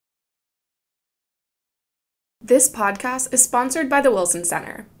This podcast is sponsored by the Wilson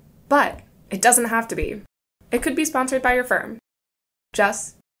Center, but it doesn't have to be. It could be sponsored by your firm.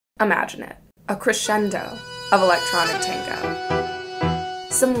 Just imagine it, a crescendo of electronic tango.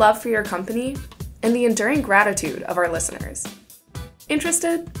 Some love for your company and the enduring gratitude of our listeners.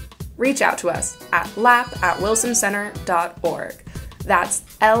 Interested? Reach out to us at lap@wilsoncenter.org. That's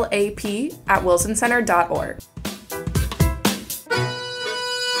LAP@wilsoncenter.org.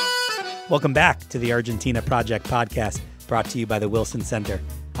 Welcome back to the Argentina Project podcast, brought to you by the Wilson Center.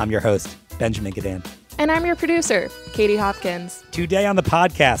 I'm your host, Benjamin Gadan. And I'm your producer, Katie Hopkins. Today on the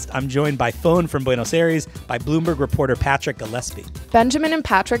podcast, I'm joined by phone from Buenos Aires by Bloomberg reporter Patrick Gillespie. Benjamin and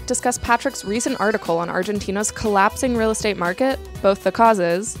Patrick discuss Patrick's recent article on Argentina's collapsing real estate market, both the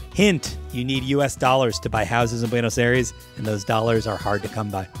causes. Hint, you need US dollars to buy houses in Buenos Aires, and those dollars are hard to come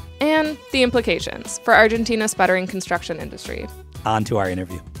by. And the implications for Argentina's sputtering construction industry. On to our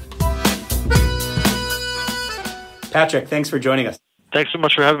interview. Patrick, thanks for joining us. Thanks so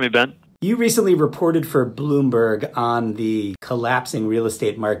much for having me, Ben. You recently reported for Bloomberg on the collapsing real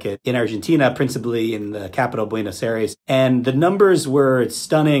estate market in Argentina, principally in the capital, Buenos Aires, and the numbers were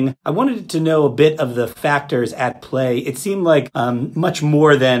stunning. I wanted to know a bit of the factors at play. It seemed like much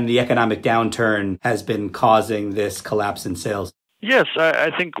more than the economic downturn has been causing this collapse in sales. Yes,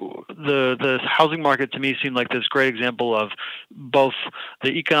 I think the housing market to me seemed like this great example of both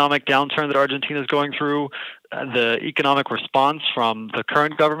the economic downturn that Argentina is going through, the economic response from the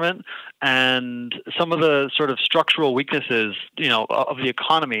current government, and some of the sort of structural weaknesses, of the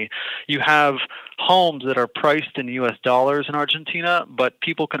economy. You have homes that are priced in US dollars in Argentina, but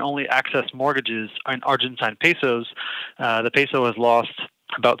people can only access mortgages in Argentine pesos. The peso has lost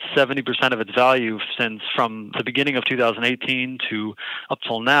about 70% of its value since from the beginning of 2018 to up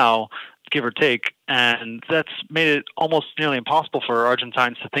till now, give or take. And that's made it almost nearly impossible for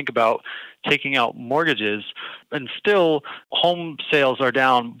Argentines to think about taking out mortgages. And still, home sales are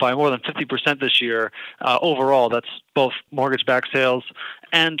down by more than 50% this year overall. That's both mortgage-backed sales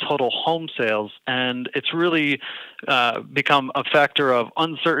and total home sales. And it's really become a factor of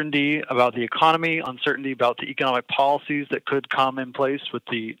uncertainty about the economy, uncertainty about the economic policies that could come in place with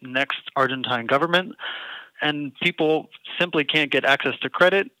the next Argentine government. And people simply can't get access to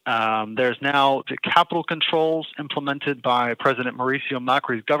credit. There's now the capital controls implemented by President Mauricio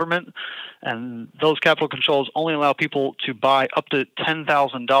Macri's government. And those capital controls only allow people to buy up to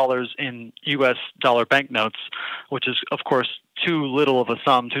 $10,000 in US dollar banknotes, which is, of course, too little of a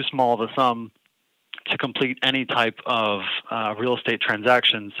sum, too small of a sum to complete any type of real estate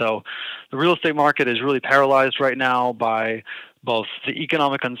transaction. So the real estate market is really paralyzed right now by both the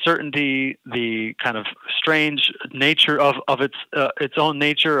economic uncertainty, the kind of strange nature of its own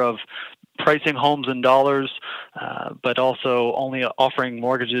nature of pricing homes in dollars, but also only offering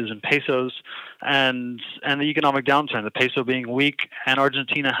mortgages in pesos, and the economic downturn, the peso being weak, and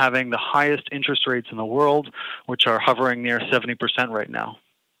Argentina having the highest interest rates in the world, which are hovering near 70% right now.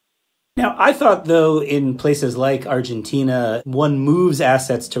 Now, I thought, though, in places like Argentina, one moves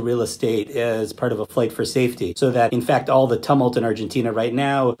assets to real estate as part of a flight for safety, so that, in fact, all the tumult in Argentina right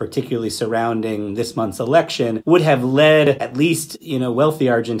now, particularly surrounding this month's election, would have led at least, wealthy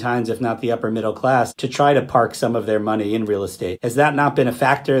Argentines, if not the upper middle class, to try to park some of their money in real estate. Has that not been a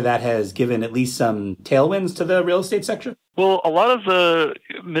factor that has given at least some tailwinds to the real estate sector? Well, a lot of the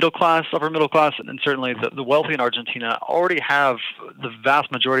middle class, upper middle class, and certainly the wealthy in Argentina already have the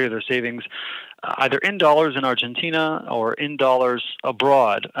vast majority of their savings either in dollars in Argentina or in dollars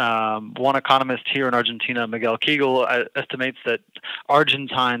abroad. One economist here in Argentina, Miguel Kegel, estimates that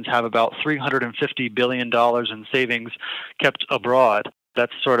Argentines have about $350 billion in savings kept abroad.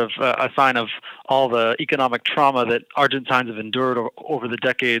 That's sort of a sign of all the economic trauma that Argentines have endured over the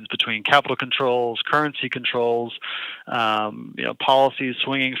decades between capital controls, currency controls, policies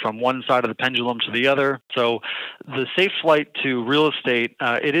swinging from one side of the pendulum to the other. So the safe flight to real estate,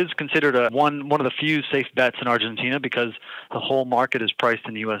 it is considered one of the few safe bets in Argentina because the whole market is priced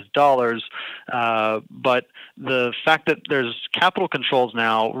in US dollars. But the fact that there's capital controls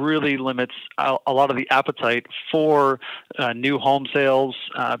now really limits a lot of the appetite for new home sales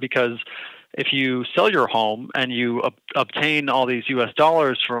because if you sell your home and you obtain all these U.S.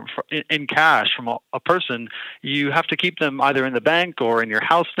 dollars in cash from a person, you have to keep them either in the bank or in your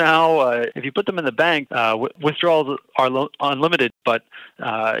house now. If you put them in the bank, withdrawals are unlimited, but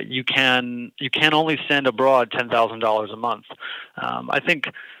you can only send abroad $10,000 a month. I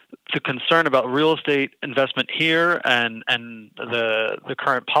think the concern about real estate investment here and the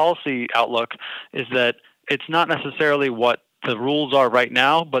current policy outlook is that it's not necessarily what the rules are right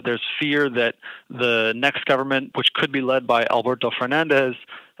now, but there's fear that the next government, which could be led by Alberto Fernandez,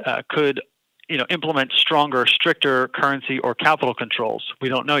 could implement stronger, stricter currency or capital controls. We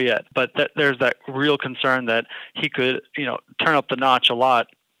don't know yet, but there's that real concern that he could, turn up the notch a lot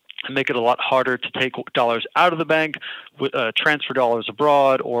and make it a lot harder to take dollars out of the bank, transfer dollars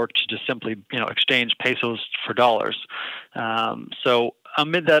abroad, or to just simply, exchange pesos for dollars. So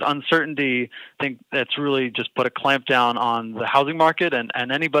amid that uncertainty, I think that's really just put a clamp down on the housing market,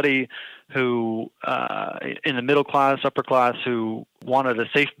 and anybody who in the middle class, upper class, who wanted a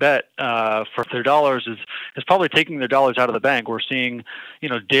safe bet for their dollars is probably taking their dollars out of the bank. We're seeing,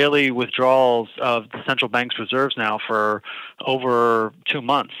 daily withdrawals of the central bank's reserves now for over 2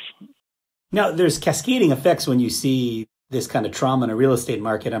 months. Now, there's cascading effects when you see this kind of trauma in a real estate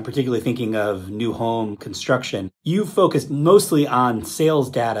market. I'm particularly thinking of new home construction. You focused mostly on sales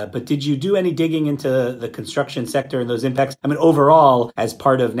data, but did you do any digging into the construction sector and those impacts? I mean, overall, as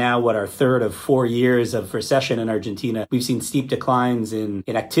part of now our third of 4 years of recession in Argentina, we've seen steep declines in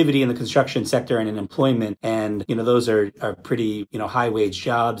activity in the construction sector and in employment. And, those are pretty, high wage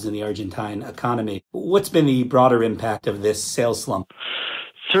jobs in the Argentine economy. What's been the broader impact of this sales slump?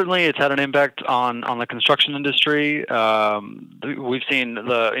 Certainly, it's had an impact on the construction industry. We've seen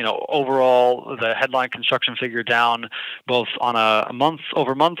overall the headline construction figure down both on a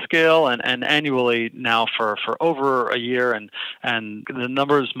month-over-month scale and annually now for over a year, and the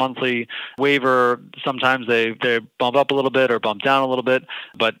numbers monthly waver. Sometimes they bump up a little bit or bump down a little bit,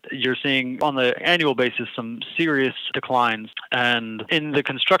 but you're seeing on the annual basis some serious declines. And in the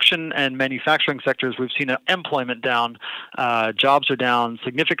construction and manufacturing sectors, we've seen employment down, jobs are down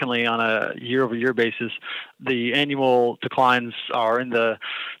significantly on a year-over-year basis. The annual declines are in the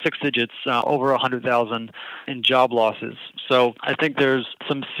 6 digits, over 100,000 in job losses. So I think there's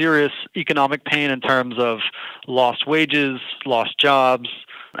some serious economic pain in terms of lost wages, lost jobs,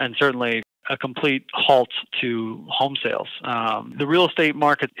 and certainly a complete halt to home sales. The real estate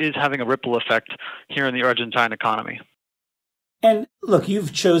market is having a ripple effect here in the Argentine economy. And look,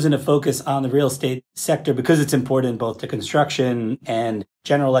 you've chosen to focus on the real estate sector because it's important both to construction and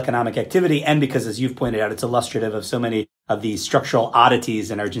general economic activity, and because, as you've pointed out, it's illustrative of so many of these structural oddities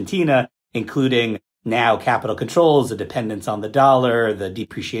in Argentina, including now capital controls, the dependence on the dollar, the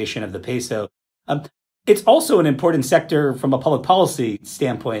depreciation of the peso. It's also an important sector from a public policy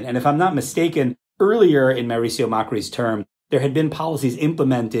standpoint. And if I'm not mistaken, earlier in Mauricio Macri's term, there had been policies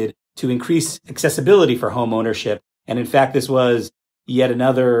implemented to increase accessibility for home ownership. And in fact, this was yet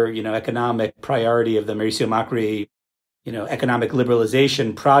another, economic priority of the Mauricio Macri, economic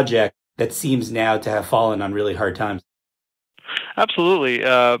liberalization project that seems now to have fallen on really hard times. Absolutely.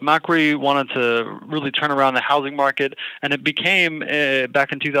 Macri wanted to really turn around the housing market, and it became,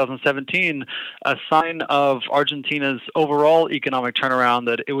 back in 2017, a sign of Argentina's overall economic turnaround,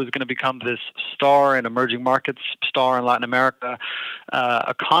 that it was going to become this star in emerging markets, star in Latin America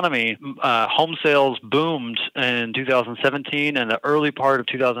economy. Home sales boomed in 2017 and the early part of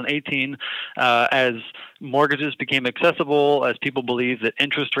 2018 as mortgages became accessible, as people believed that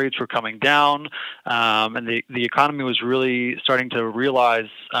interest rates were coming down, and the economy was really starting to realize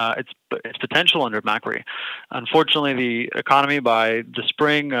its potential under Macri. Unfortunately, the economy by the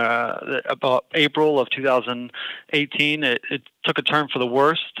spring, about April of 2018, it took a turn for the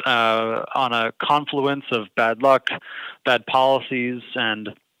worst on a confluence of bad luck, bad policies, and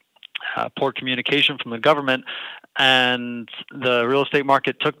poor communication from the government. And the real estate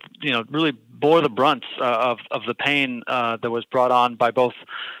market took, really bore the brunt of the pain that was brought on by both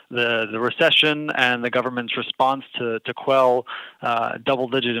the recession and the government's response to quell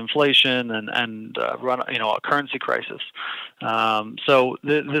double-digit inflation and run a currency crisis. So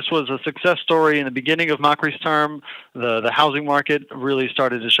this was a success story in the beginning of Macri's term. The housing market really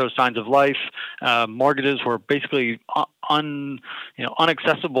started to show signs of life. Mortgages were basically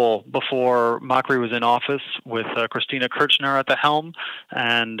unaccessible before Macri was in office, with Cristina Kirchner at the helm.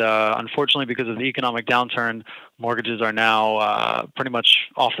 And unfortunately, because of the economic downturn, mortgages are now pretty much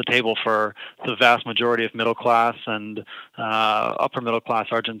off the table for the vast majority of middle class and upper middle class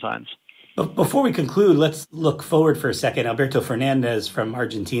Argentines. Before we conclude, let's look forward for a second. Alberto Fernandez from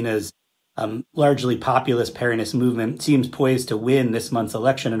Argentina's largely populist Peronist movement seems poised to win this month's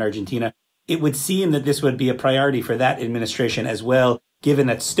election in Argentina. It would seem that this would be a priority for that administration as well, given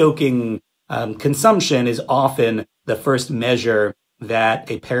that stoking consumption is often the first measure that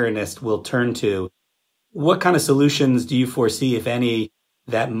a Peronist will turn to. What kind of solutions do you foresee, if any,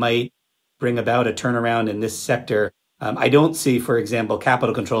 that might bring about a turnaround in this sector? I don't see, for example,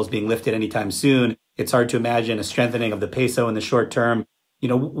 capital controls being lifted anytime soon. It's hard to imagine a strengthening of the peso in the short term.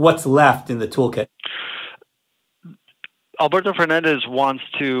 What's left in the toolkit? Alberto Fernandez wants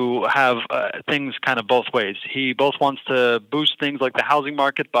to have things kind of both ways. He both wants to boost things like the housing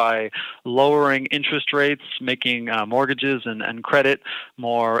market by lowering interest rates, making mortgages and credit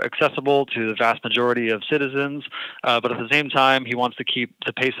more accessible to the vast majority of citizens. But at the same time, he wants to keep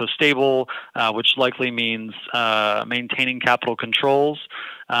the peso stable, which likely means maintaining capital controls.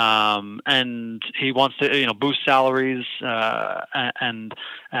 And he wants to, boost salaries and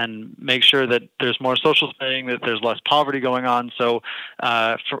make sure that there's more social spending, that there's less poverty going on. So,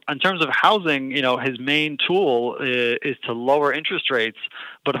 in terms of housing, his main tool is to lower interest rates.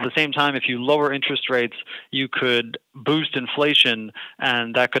 But at the same time, if you lower interest rates, you could boost inflation,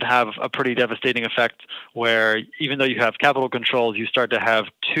 and that could have a pretty devastating effect where even though you have capital controls, you start to have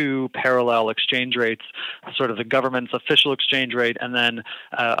two parallel exchange rates, sort of the government's official exchange rate and then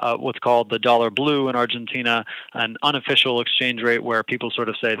what's called the dollar blue in Argentina, an unofficial exchange rate where people sort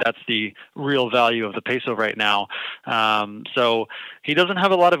of say that's the real value of the peso right now. So he doesn't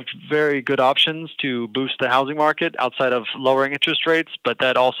have a lot of very good options to boost the housing market outside of lowering interest rates, but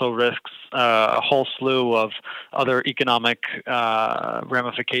that also risks a whole slew of other economic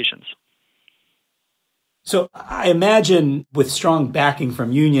ramifications. So I imagine with strong backing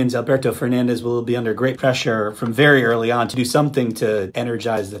from unions, Alberto Fernandez will be under great pressure from very early on to do something to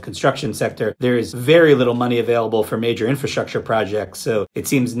energize the construction sector. There is very little money available for major infrastructure projects, so it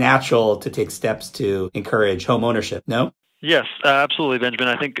seems natural to take steps to encourage home ownership, no? Yes, absolutely, Benjamin.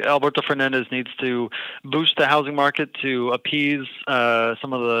 I think Alberto Fernandez needs to boost the housing market to appease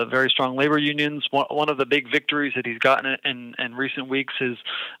some of the very strong labor unions. One of the big victories that he's gotten in recent weeks is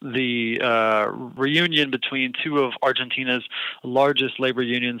the reunion between two of Argentina's largest labor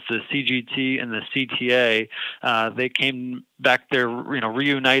unions, the CGT and the CTA. They came back there,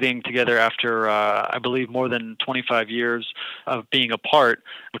 reuniting together after, I believe, more than 25 years of being apart,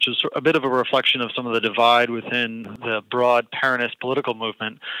 which is a bit of a reflection of some of the divide within the broad Peronist political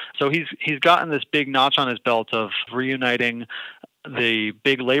movement. So he's gotten this big notch on his belt of reuniting the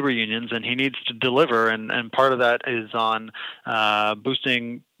big labor unions, and he needs to deliver. And part of that is on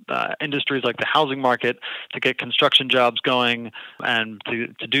boosting industries like the housing market to get construction jobs going. And to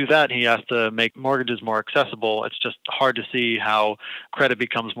do that, he has to make mortgages more accessible. It's just hard to see how credit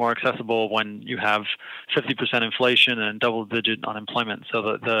becomes more accessible when you have 50% inflation and double-digit unemployment. So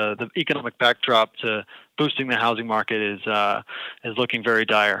the economic backdrop to boosting the housing market is looking very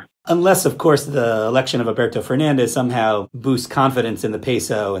dire. Unless, of course, the election of Alberto Fernandez somehow boosts confidence in the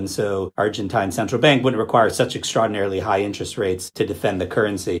peso, and so Argentine Central Bank wouldn't require such extraordinarily high interest rates to defend the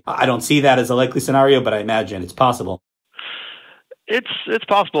currency. I don't see that as a likely scenario, but I imagine it's possible. It's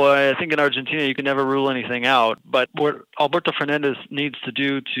possible. I think in Argentina you can never rule anything out. But what Alberto Fernandez needs to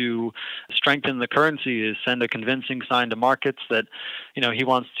do to strengthen the currency is send a convincing sign to markets that, he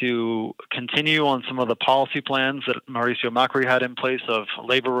wants to continue on some of the policy plans that Mauricio Macri had in place of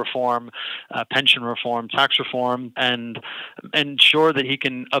labor reform, pension reform, tax reform, and ensure that he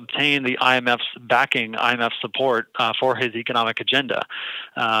can obtain the IMF's backing, IMF support for his economic agenda.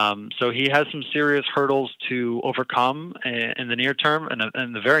 So he has some serious hurdles to overcome in the near term and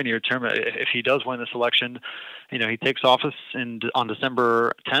in the very near term. If he does win this election, he takes office on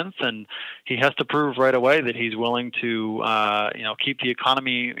December 10th, and he has to prove right away that he's willing to, keep the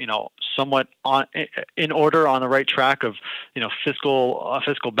economy, somewhat in order, on the right track of,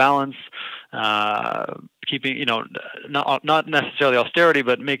 fiscal balance, keeping, not necessarily austerity,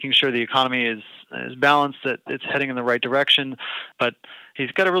 but making sure the economy is balanced, that it's heading in the right direction. But he's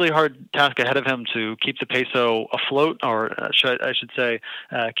got a really hard task ahead of him to keep the peso afloat, or I should say,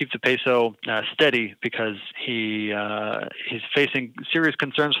 keep the peso steady, because he's facing serious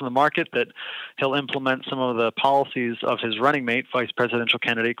concerns from the market that he'll implement some of the policies of his running mate, vice presidential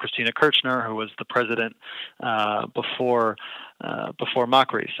candidate Cristina Kirchner, who was the president before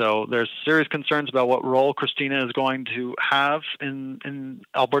Macri. So there's serious concerns about what role Cristina is going to have in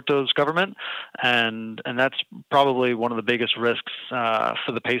Alberto's government, and that's probably one of the biggest risks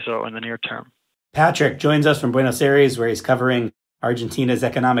for the peso in the near term. Patrick joins us from Buenos Aires, where he's covering Argentina's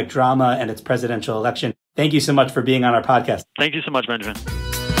economic drama and its presidential election. Thank you so much for being on our podcast. Thank you so much, Benjamin.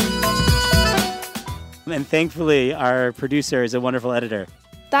 And thankfully, our producer is a wonderful editor.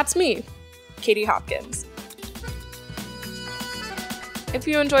 That's me, Katie Hopkins. If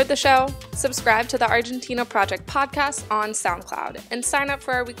you enjoyed the show, subscribe to the Argentina Project podcast on SoundCloud and sign up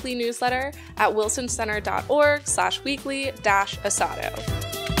for our weekly newsletter at wilsoncenter.org/weekly-asado.